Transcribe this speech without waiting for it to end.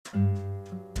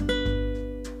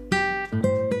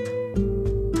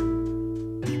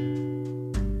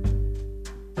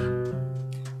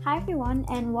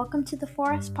and welcome to the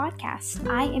 4S Podcast.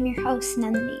 I am your host,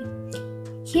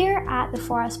 Nandini. Here at the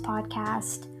 4S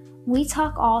Podcast, we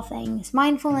talk all things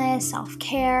mindfulness,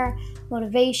 self-care,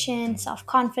 motivation,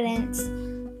 self-confidence,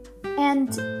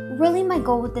 and really my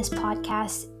goal with this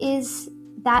podcast is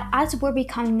that as we're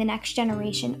becoming the next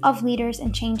generation of leaders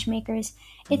and change makers,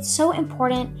 it's so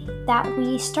important that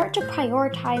we start to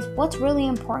prioritize what's really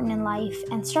important in life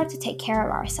and start to take care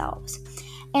of ourselves.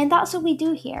 And that's what we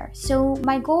do here. So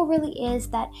my goal really is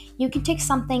that you can take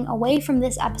something away from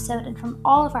this episode and from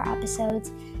all of our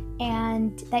episodes,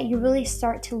 and that you really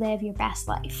start to live your best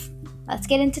life. Let's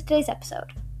get into today's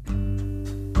episode.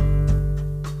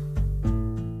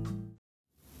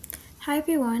 Hi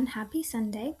everyone, happy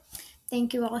Sunday.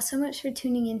 Thank you all so much for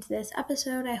tuning into this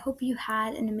episode. I hope you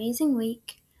had an amazing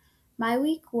week. My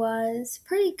week was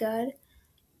pretty good.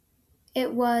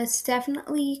 It was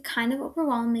definitely kind of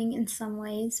overwhelming in some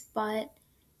ways, but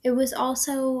it was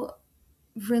also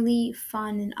really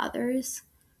fun in others.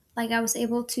 Like I was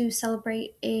able to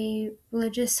celebrate a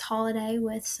religious holiday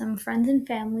with some friends and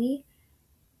family,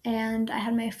 and I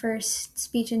had my first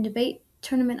speech and debate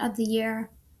tournament of the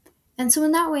year. And so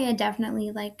in that way, I definitely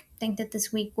think that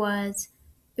this week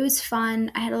it was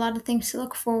fun. I had a lot of things to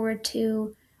look forward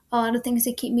to, a lot of things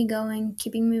to keep me going,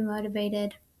 keeping me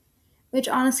motivated, which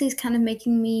honestly is kind of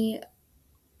making me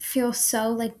feel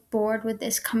so bored with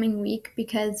this coming week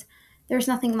because there's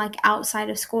nothing outside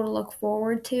of school to look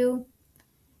forward to,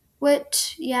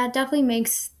 which definitely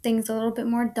makes things a little bit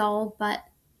more dull, but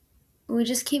we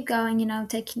just keep going,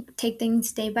 take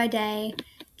things day by day,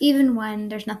 even when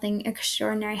there's nothing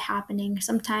extraordinary happening.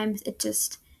 Sometimes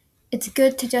it's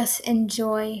good to just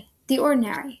enjoy the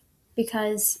ordinary,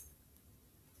 because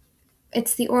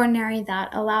it's the ordinary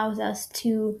that allows us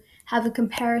to have a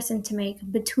comparison to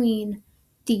make between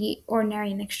the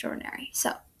ordinary and extraordinary.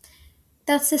 So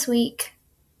that's this week.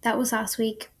 That was last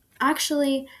week.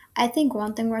 Actually, I think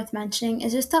one thing worth mentioning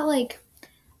is just that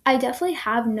I definitely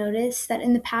have noticed that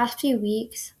in the past few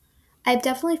weeks, I've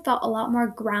definitely felt a lot more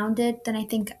grounded than I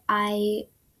think I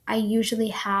usually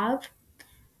have.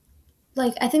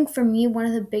 I think for me, one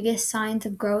of the biggest signs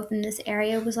of growth in this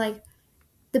area was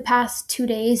the past 2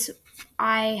 days,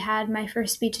 I had my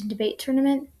first speech and debate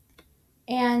tournament.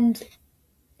 And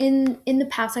in the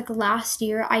past, last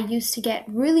year, I used to get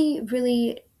really,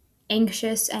 really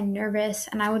anxious and nervous,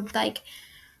 and I would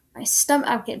my stomach,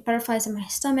 I would get butterflies in my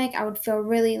stomach. I would feel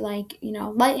really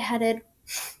lightheaded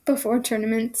before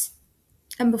tournaments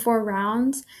and before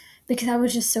rounds because I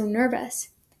was just so nervous.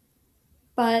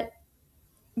 But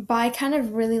by kind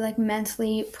of really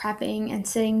mentally prepping and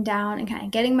sitting down and kind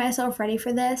of getting myself ready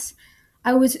for this,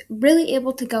 I was really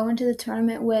able to go into the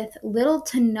tournament with little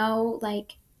to no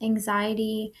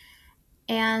anxiety,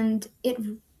 and it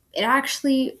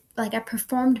actually I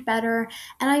performed better,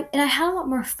 and I had a lot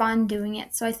more fun doing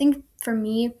it. So I think for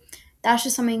me, that's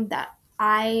just something that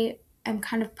I am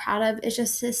kind of proud of. It's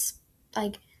just this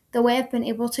the way I've been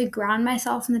able to ground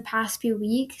myself in the past few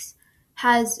weeks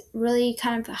has really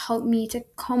kind of helped me to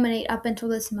culminate up until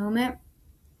this moment.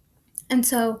 And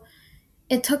so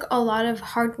it took a lot of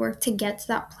hard work to get to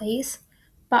that place,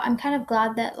 but I'm kind of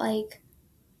glad that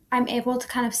I'm able to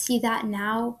kind of see that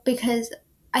now, because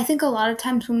I think a lot of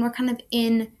times when we're kind of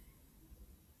in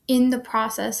the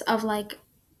process of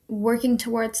working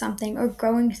towards something or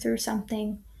going through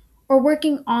something or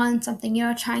working on something,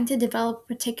 trying to develop a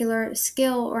particular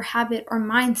skill or habit or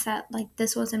mindset, like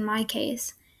this was in my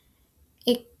case,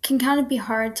 it can kind of be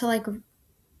hard to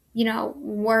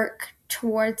work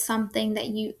towards something that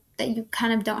you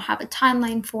kind of don't have a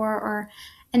timeline for or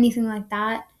anything like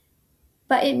that.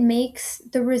 But it makes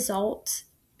the result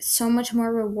so much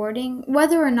more rewarding,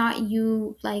 whether or not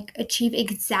you achieve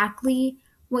exactly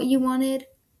what you wanted.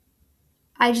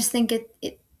 I just think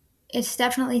it's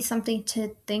definitely something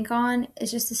to think on.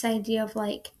 It's just this idea of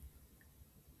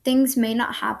things may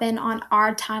not happen on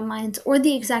our timelines or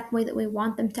the exact way that we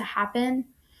want them to happen,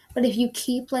 but if you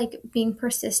keep being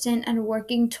persistent and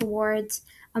working towards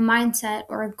a mindset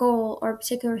or a goal or a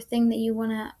particular thing that you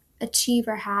want to achieve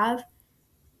or have,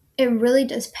 it really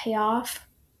does pay off.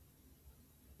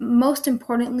 Most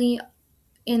importantly,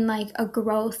 in a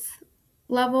growth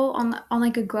level, on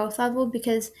a growth level,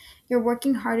 because you're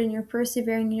working hard and you're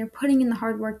persevering and you're putting in the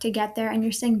hard work to get there and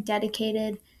you're staying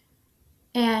dedicated.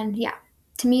 And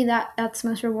to me, that's the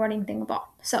most rewarding thing of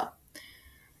all. So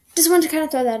just wanted to kind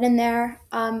of throw that in there.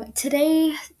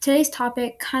 Today's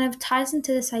topic kind of ties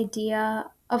into this idea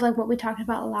of what we talked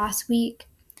about last week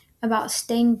about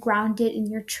staying grounded in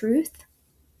your truth.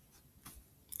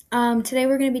 Today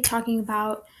we're going to be talking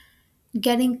about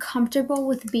getting comfortable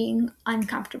with being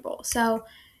uncomfortable. So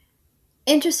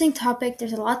Interesting topic.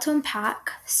 There's a lot to unpack.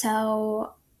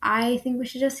 So I think we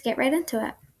should just get right into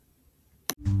it.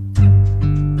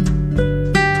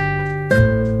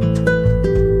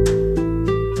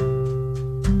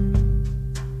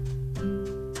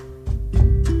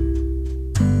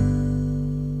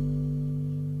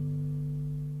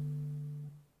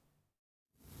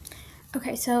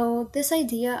 Okay, so this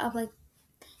idea of like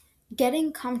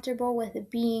getting comfortable with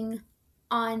being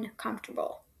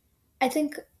uncomfortable. I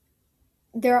think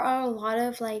there are a lot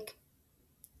of like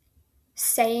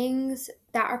sayings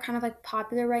that are kind of like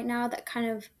popular right now that kind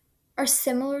of are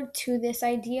similar to this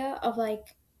idea of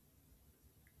like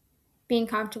being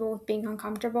comfortable with being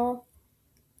uncomfortable.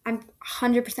 I'm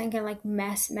 100% gonna like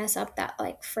mess up that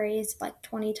like phrase like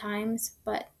 20 times,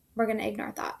 but we're gonna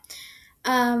ignore that.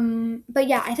 But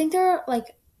yeah, I think there are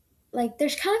like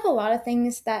there's kind of a lot of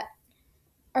things that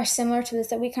are similar to this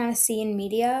that we kind of see in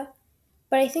media.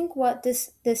 But I think what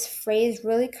this phrase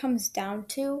really comes down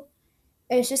to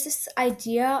is just this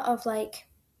idea of like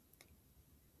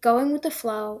going with the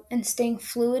flow and staying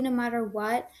fluid no matter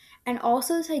what, and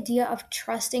also this idea of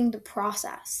trusting the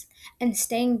process and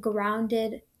staying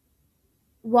grounded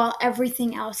while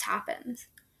everything else happens.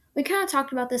 We kind of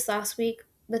talked about this last week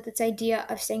with this idea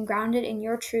of staying grounded in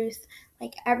your truth.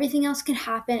 Like everything else can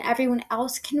happen, everyone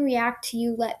else can react to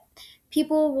you. Let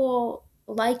people will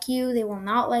like you, they will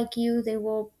not like you, they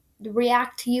will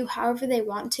react to you however they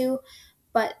want to,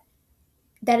 but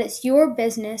that it's your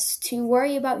business to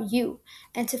worry about you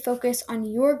and to focus on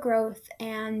your growth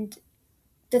and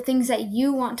the things that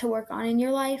you want to work on in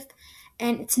your life.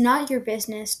 And it's not your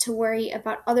business to worry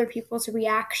about other people's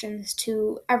reactions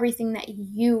to everything that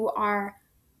you are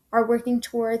working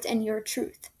towards and your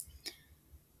truth.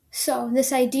 So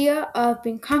this idea of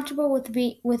being comfortable with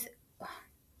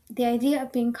the idea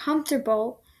of being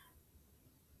comfortable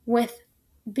with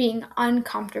being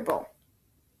uncomfortable.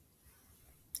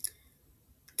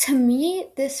 To me,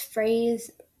 this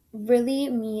phrase really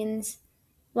means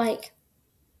like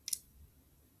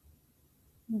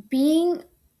being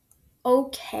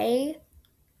okay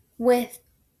with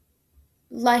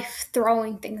life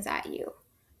throwing things at you.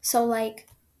 So, like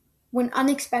when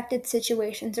unexpected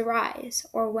situations arise,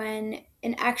 or when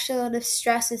an extra load of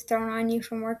stress is thrown on you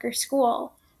from work or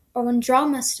school, or when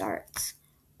drama starts,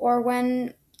 or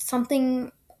when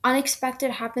something unexpected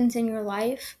happens in your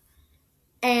life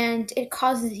and it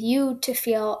causes you to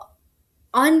feel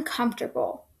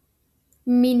uncomfortable,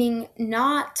 meaning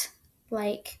not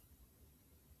like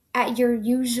at your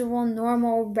usual,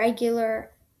 normal,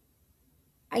 regular,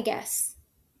 I guess,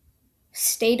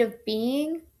 state of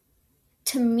being.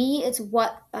 To me, it's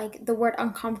what like the word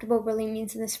uncomfortable really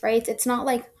means in this phrase. It's not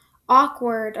like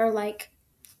awkward or like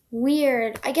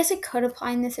weird. I guess it could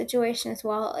apply in this situation as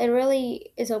well. It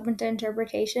really is open to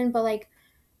interpretation, but like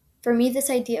for me, this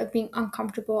idea of being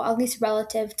uncomfortable, at least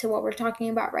relative to what we're talking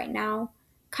about right now,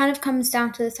 kind of comes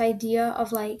down to this idea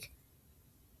of like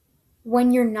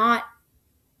when you're not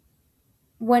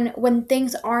when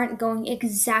things aren't going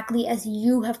exactly as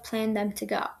you have planned them to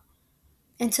go.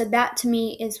 And so that to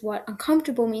me is what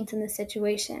uncomfortable means in this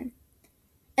situation.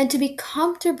 And to be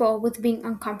comfortable with being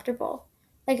uncomfortable.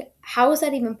 Like how is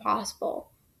that even possible?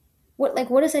 What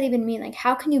does that even mean? Like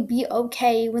how can you be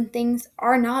okay when things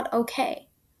are not okay?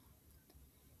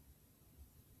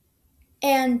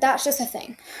 And that's just a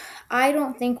thing. I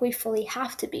don't think we fully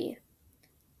have to be.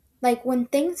 Like when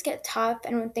things get tough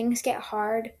and when things get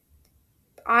hard,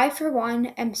 I for one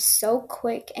am so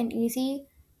quick and easy.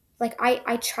 Like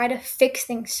I try to fix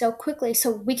things so quickly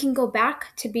so we can go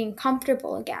back to being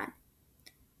comfortable again.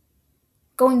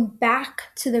 Going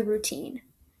back to the routine,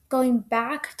 going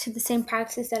back to the same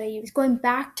practices that I use, going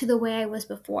back to the way I was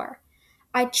before.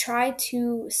 I try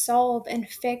to solve and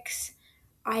fix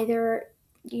either,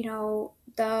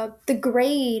 the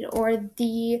grade or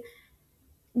the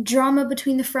drama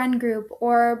between the friend group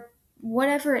or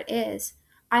whatever it is.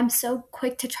 I'm so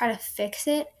quick to try to fix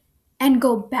it and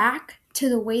go back to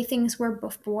the way things were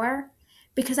before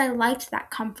because I liked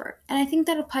that comfort. And I think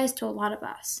that applies to a lot of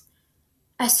us.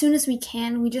 As soon as we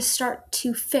can, we just start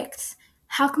to fix.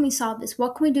 How can we solve this?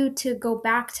 What can we do to go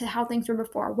back to how things were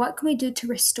before? What can we do to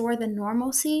restore the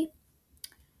normalcy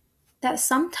that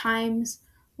sometimes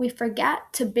we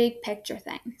forget to big picture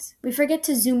things? We forget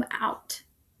to zoom out,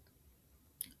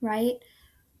 right?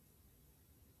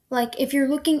 Like if you're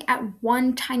looking at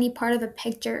one tiny part of a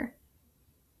picture,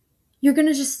 you're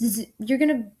going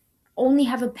to only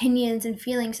have opinions and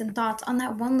feelings and thoughts on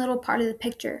that one little part of the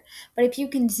picture. But if you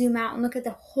can zoom out and look at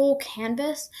the whole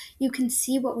canvas, you can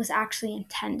see what was actually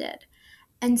intended.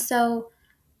 And so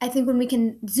I think when we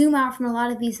can zoom out from a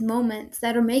lot of these moments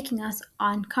that are making us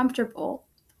uncomfortable,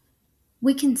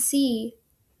 we can see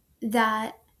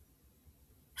that,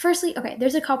 firstly, okay,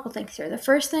 there's a couple things here. The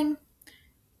first thing,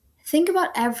 think about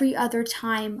every other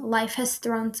time life has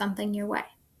thrown something your way.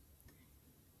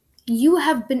 You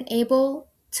have been able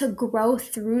to grow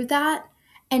through that,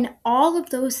 and all of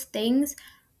those things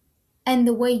and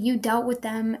the way you dealt with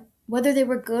them, whether they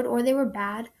were good or they were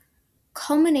bad,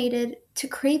 culminated to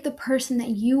create the person that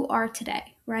you are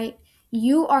today, right?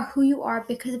 You are who you are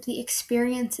because of the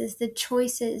experiences, the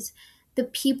choices, the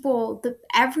people, the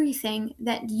everything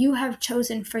that you have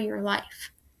chosen for your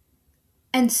life.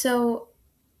 And so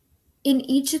in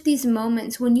each of these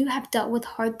moments, when you have dealt with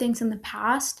hard things in the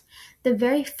past, the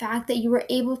very fact that you were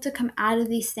able to come out of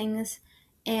these things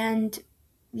and,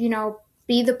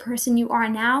 be the person you are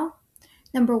now,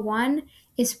 number one,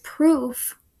 is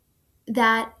proof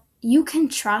that you can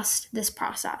trust this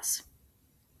process.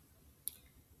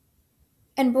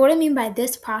 And what I mean by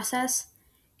this process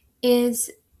is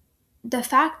the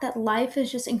fact that life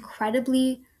is just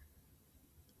incredibly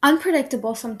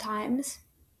unpredictable sometimes,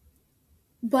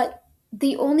 but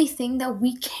the only thing that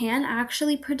we can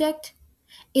actually predict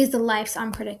is the life's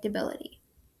unpredictability.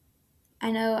 I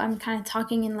know I'm kind of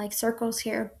talking in like circles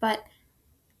here, but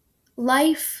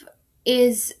life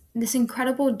is this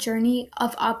incredible journey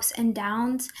of ups and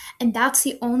downs, and that's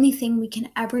the only thing we can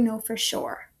ever know for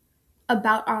sure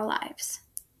about our lives,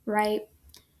 right?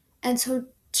 And so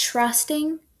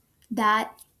trusting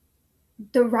that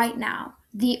the right now,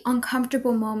 the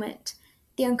uncomfortable moment,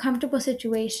 the uncomfortable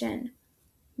situation,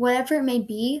 whatever it may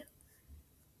be,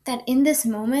 that in this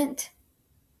moment,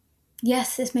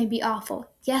 yes, this may be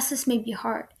awful. Yes, this may be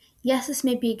hard. Yes, this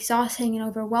may be exhausting and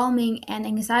overwhelming and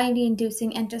anxiety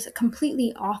inducing and just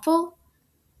completely awful.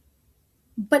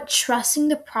 But trusting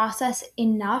the process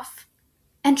enough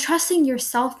and trusting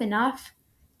yourself enough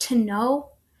to know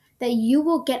that you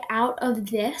will get out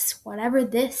of this, whatever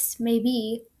this may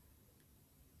be,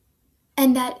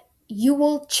 and that you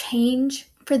will change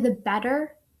for the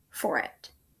better for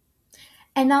it.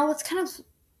 And now let's kind of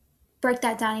break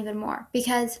that down even more,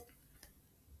 because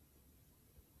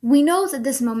we know that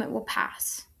this moment will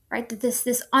pass, right? That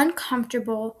this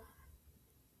uncomfortable,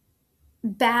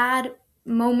 bad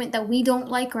moment that we don't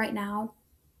like right now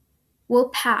will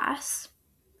pass.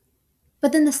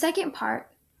 But then the second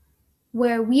part,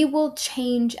 where we will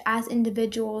change as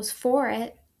individuals for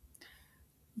it,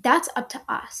 that's up to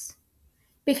us.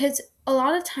 Because a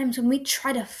lot of times when we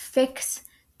try to fix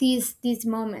these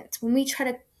moments, when we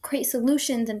try to create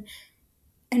solutions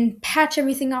and patch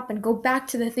everything up and go back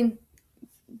to the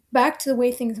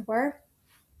way things were,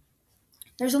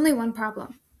 there's only one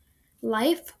problem.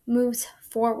 Life moves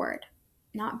forward,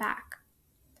 not back.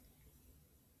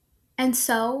 And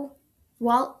so,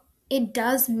 while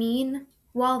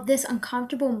this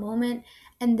uncomfortable moment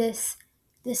and this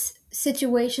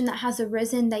situation that has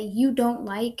arisen that you don't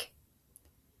like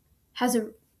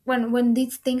when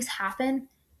these things happen,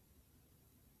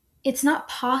 it's not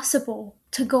possible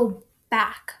to go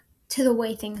back to the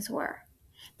way things were.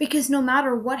 Because no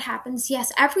matter what happens,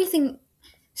 yes, everything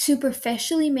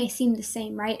superficially may seem the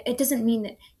same, right? It doesn't mean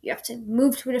that you have to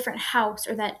move to a different house,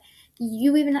 or that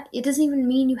it doesn't even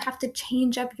mean you have to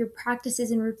change up your practices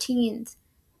and routines.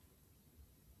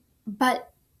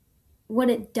 But what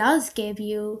it does give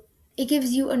you, it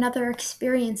gives you another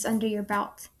experience under your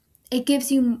belt. It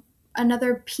gives you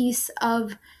another piece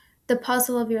of the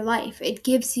puzzle of your life. It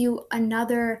gives you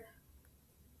another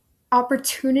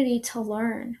opportunity to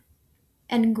learn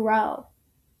and grow.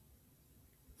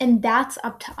 And that's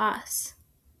up to us.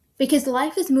 Because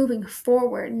life is moving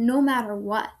forward no matter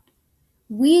what.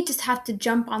 We just have to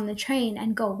jump on the train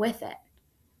and go with it.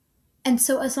 And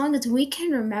so as long as we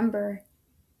can remember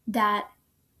that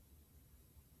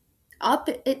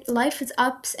life is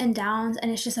ups and downs,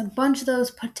 and it's just a bunch of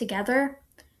those put together,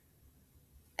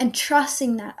 and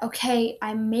trusting that, okay,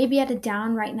 I may be at a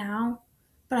down right now,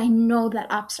 but I know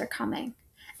that ups are coming,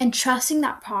 and trusting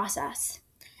that process.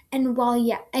 And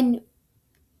I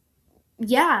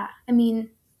mean,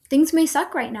 things may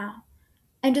suck right now,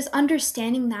 and just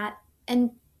understanding that.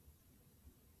 And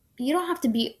you don't have to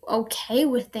be okay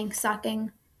with things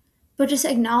sucking, but just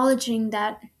acknowledging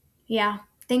that, yeah,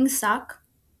 things suck,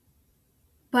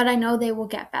 but I know they will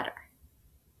get better.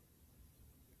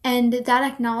 And that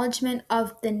acknowledgement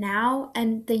of the now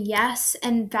and the yes,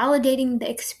 and validating the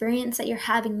experience that you're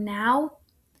having now,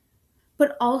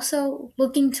 but also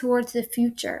looking towards the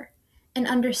future and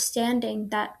understanding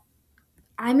that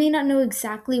I may not know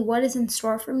exactly what is in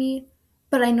store for me,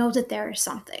 but I know that there is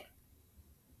something.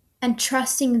 And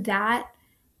trusting that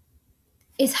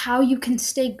is how you can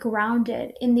stay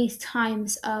grounded in these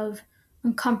times of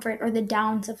uncomfort, or the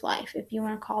downs of life, if you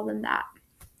want to call them that.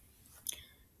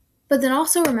 but then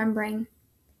also remembering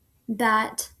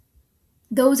that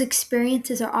those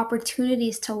experiences are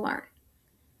opportunities to learn.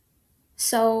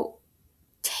 So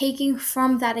taking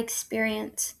from that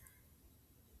experience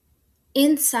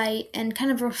insight and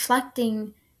kind of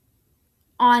reflecting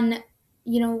on,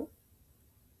 you know,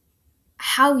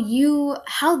 how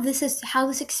this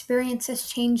experience has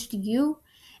changed you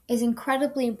is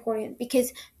incredibly important,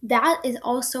 because that is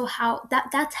also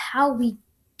that's how we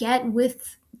get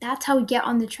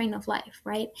on the train of life,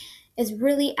 right? Is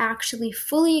really actually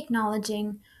fully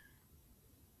acknowledging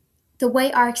the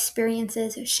way our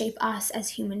experiences shape us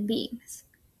as human beings.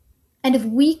 And if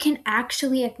we can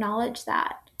actually acknowledge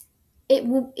that, it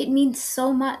means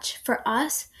so much for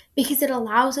us, because it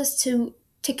allows us to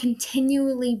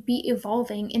continually be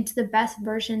evolving into the best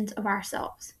versions of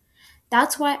ourselves.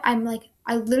 That's why I'm like,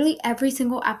 I literally every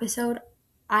single episode,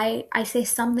 I say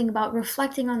something about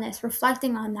reflecting on this,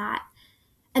 reflecting on that.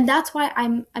 And that's why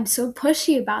I'm so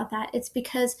pushy about that. It's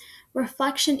because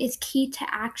reflection is key to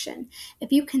action.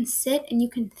 If you can sit and you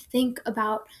can think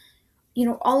about,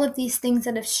 all of these things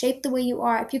that have shaped the way you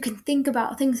are, if you can think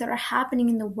about things that are happening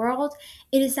in the world,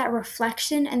 it is that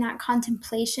reflection and that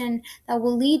contemplation that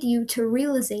will lead you to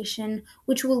realization,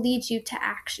 which will lead you to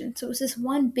action. So it's this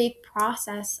one big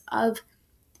process of,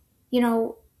 you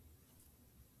know,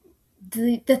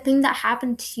 the thing that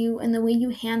happened to you and the way you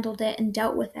handled it and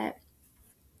dealt with it.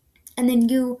 And then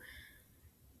you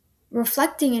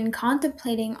reflecting and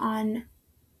contemplating on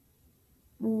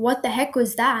what the heck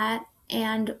was that,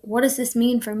 and what does this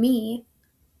mean for me,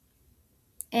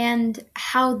 and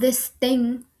how this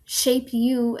thing shaped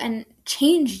you and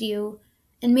changed you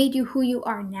and made you who you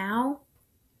are now.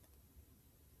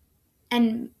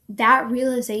 And that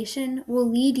realization will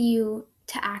lead you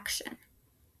to action.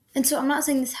 And so I'm not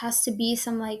saying this has to be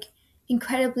some like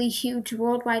incredibly huge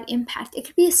worldwide impact. It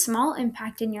could be a small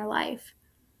impact in your life.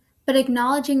 But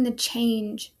acknowledging the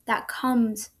change that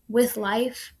comes with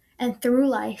life and through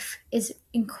life is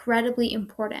incredibly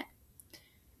important.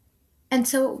 And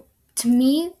so to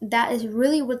me, that is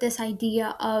really what this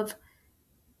idea of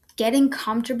getting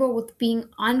comfortable with being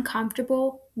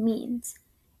uncomfortable means.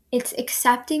 It's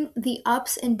accepting the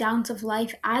ups and downs of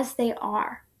life as they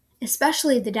are,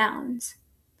 especially the downs,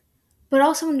 but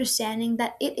also understanding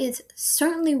that it is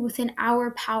certainly within our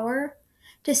power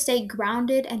to stay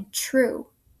grounded and true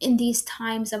in these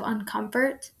times of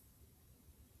uncomfort,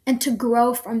 and to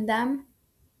grow from them,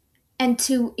 and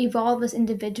to evolve as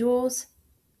individuals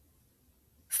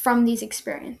from these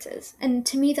experiences. And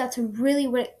to me, that's really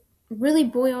what it really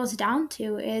boils down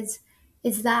to, is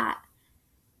that.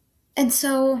 And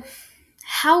so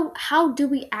how do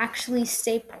we actually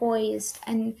stay poised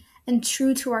and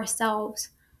true to ourselves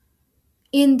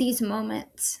in these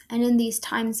moments and in these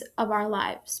times of our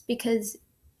lives? Because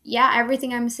yeah,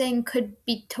 everything I'm saying could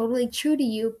be totally true to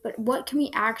you, but what can we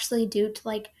actually do to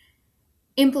like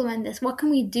implement this? What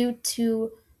can we do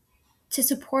to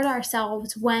support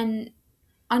ourselves when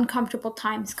uncomfortable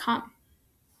times come?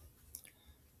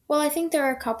 Well, I think there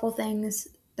are a couple things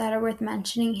that are worth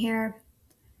mentioning here.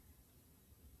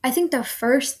 I think the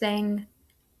first thing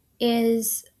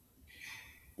is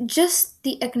just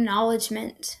the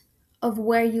acknowledgement of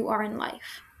where you are in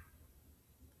life.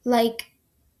 Like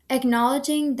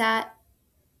acknowledging that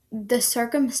the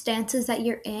circumstances that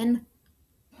you're in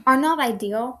are not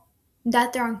ideal,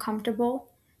 that they're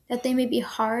uncomfortable, that they may be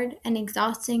hard and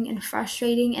exhausting and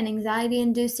frustrating and anxiety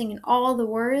inducing and all the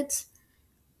words.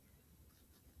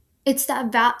 It's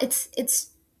that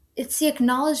it's the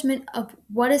acknowledgement of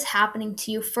what is happening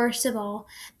to you first of all,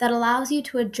 that allows you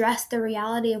to address the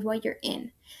reality of what you're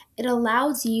in. It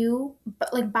allows you,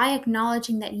 but like by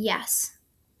acknowledging that yes,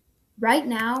 right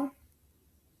now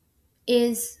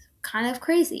is kind of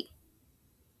crazy,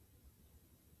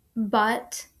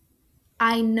 but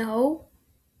I know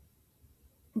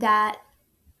that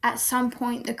at some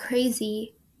point the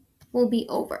crazy will be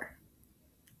over.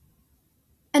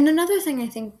 And another thing, I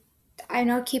think, I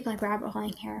know I keep like rabbit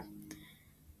holing here,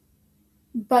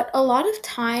 but a lot of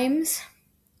times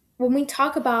when we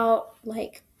talk about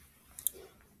like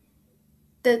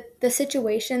the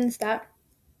situations that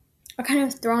are kind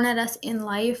of thrown at us in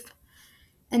life,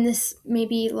 and this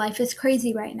maybe life is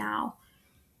crazy right now,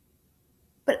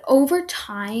 but over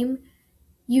time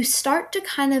you start to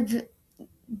kind of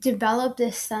develop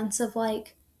this sense of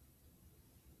like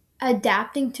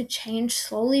adapting to change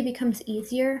slowly becomes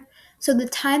easier. So the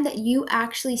time that you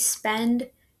actually spend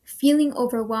feeling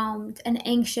overwhelmed and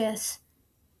anxious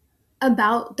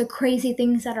about the crazy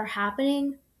things that are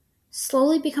happening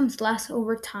slowly becomes less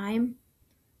over time.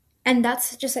 And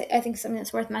that's just, I think, something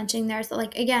that's worth mentioning there, is that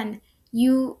like again,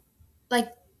 you like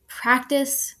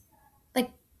practice,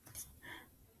 like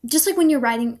just like when you're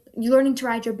learning to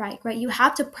ride your bike, right? You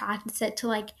have to practice it to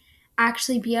like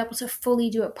actually be able to fully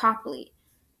do it properly.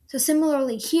 So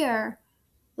similarly here,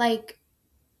 like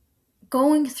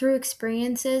going through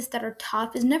experiences that are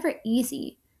tough is never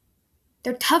easy.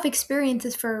 They're tough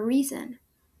experiences for a reason.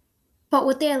 But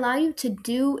what they allow you to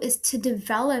do is to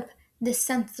develop this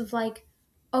sense of like,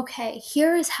 okay,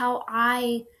 here is how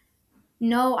I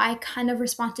know I kind of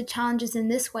respond to challenges in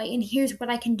this way, and here's what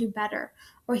I can do better,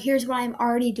 or here's what I'm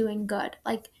already doing good.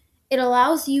 Like, it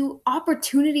allows you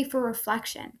opportunity for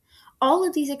reflection. All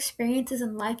of these experiences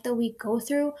in life that we go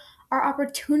through are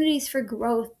opportunities for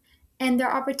growth, and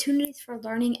they're opportunities for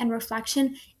learning and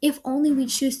reflection if only we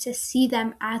choose to see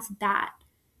them as that.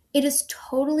 It is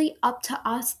totally up to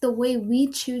us the way we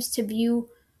choose to view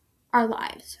our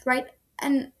lives, right?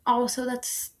 And also,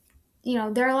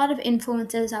 there are a lot of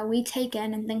influences that we take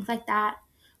in and things like that.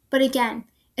 But again,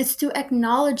 it's through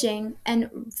acknowledging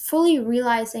and fully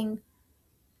realizing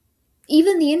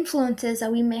even the influences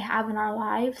that we may have in our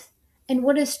lives and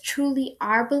what is truly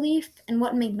our belief and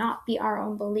what may not be our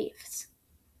own beliefs.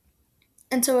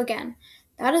 And so, again,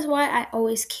 that is why I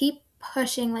always keep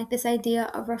pushing like this idea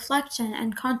of reflection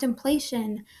and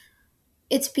contemplation.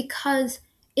 It's because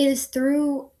it is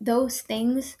through those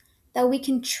things that we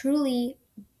can truly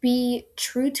be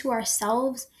true to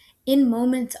ourselves in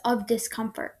moments of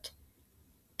discomfort.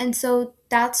 And so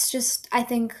that's just, I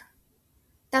think,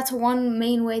 that's one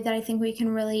main way that I think we can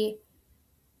really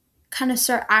kind of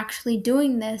start actually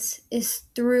doing this is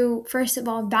through, first of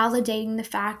all, validating the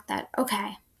fact that,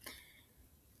 okay,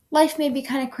 life may be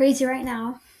kind of crazy right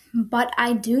now, but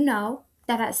I do know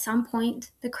that at some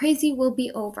point the crazy will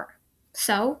be over.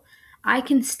 So I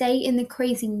can stay in the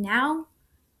crazy now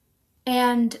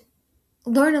and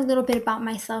learn a little bit about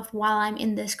myself while I'm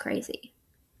in this crazy.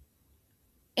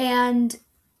 And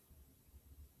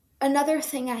another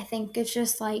thing I think is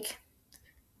just like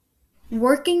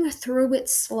working through it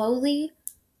slowly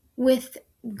with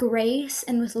grace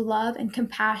and with love and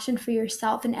compassion for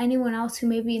yourself and anyone else who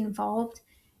may be involved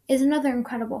is another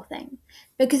incredible thing.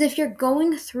 Because if you're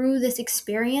going through this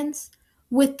experience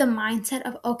with the mindset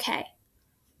of, okay,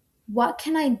 what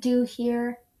can I do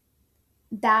here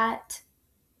that,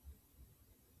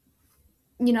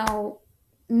 you know,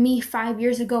 me 5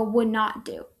 years ago would not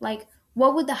do? Like,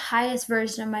 what would the highest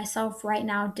version of myself right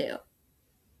now do?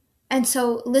 And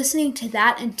so listening to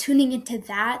that and tuning into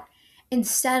that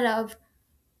instead of,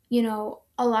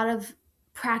 a lot of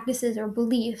practices or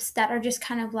beliefs that are just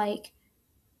kind of like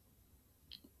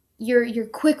your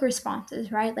quick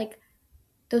responses, right? Like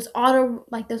those auto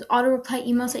reply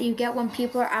emails that you get when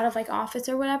people are out of like office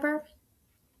or whatever.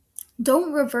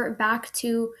 Don't revert back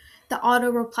to the auto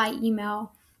reply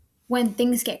email when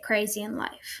things get crazy in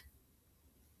life.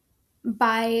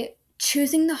 By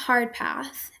choosing the hard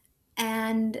path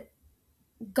and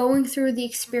going through the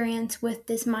experience with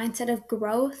this mindset of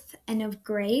growth and of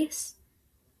grace,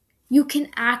 you can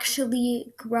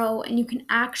actually grow and you can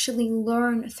actually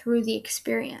learn through the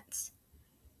experience.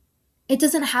 It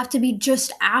doesn't have to be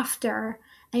just after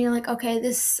and you're like, okay,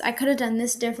 this I could have done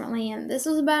this differently and this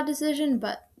was a bad decision,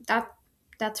 but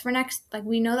that's for next, like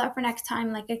we know that for next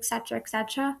time, like etc.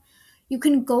 etc. You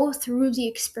can go through the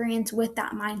experience with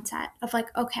that mindset of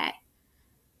like, okay,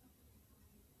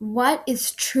 what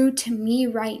is true to me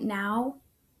right now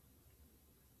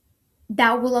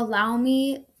that will allow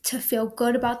me to feel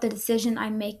good about the decision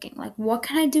I'm making? Like, what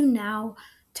can I do now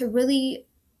to really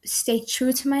stay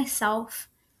true to myself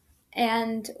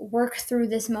and work through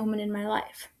this moment in my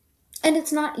life? And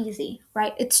it's not easy,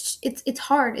 right? It's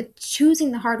hard. It's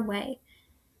choosing the hard way.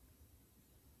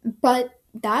 But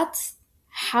that's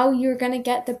how you're going to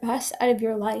get the best out of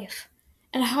your life.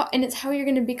 And it's how you're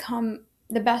going to become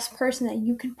the best person that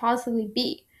you can possibly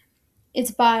be.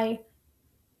 It's by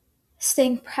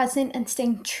staying present and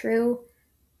staying true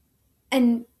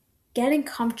and getting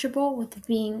comfortable with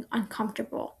being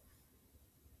uncomfortable.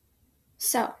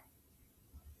 So,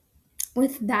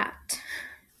 with that,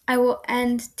 I will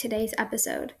end today's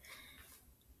episode.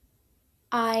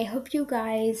 I hope you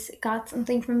guys got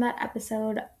something from that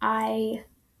episode. I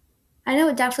know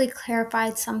it definitely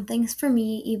clarified some things for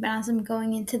me even as I'm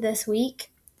going into this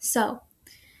week. So,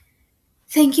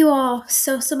 thank you all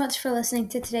so much for listening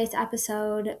to today's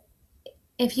episode.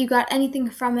 If you got anything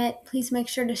from it, please make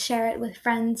sure to share it with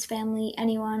friends, family,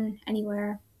 anyone,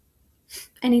 anywhere,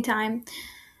 anytime.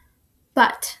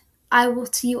 But I will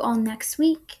see you all next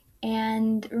week.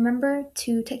 And remember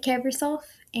to take care of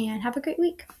yourself and have a great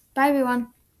week. Bye, everyone.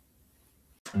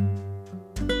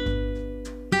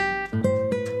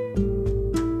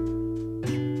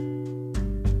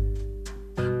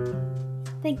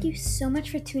 Thank thank you so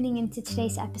much for tuning into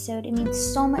today's episode. It means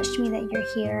so much to me that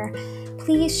you're here.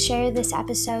 Please share this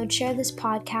episode, share this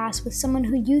podcast with someone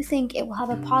who you think it will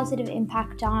have a positive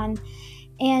impact on.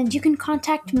 And you can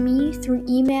contact me through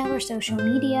email or social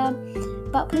media.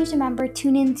 But please remember,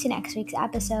 tune in to next week's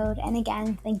episode. And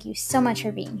again, thank you so much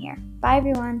for being here. Bye,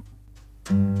 everyone.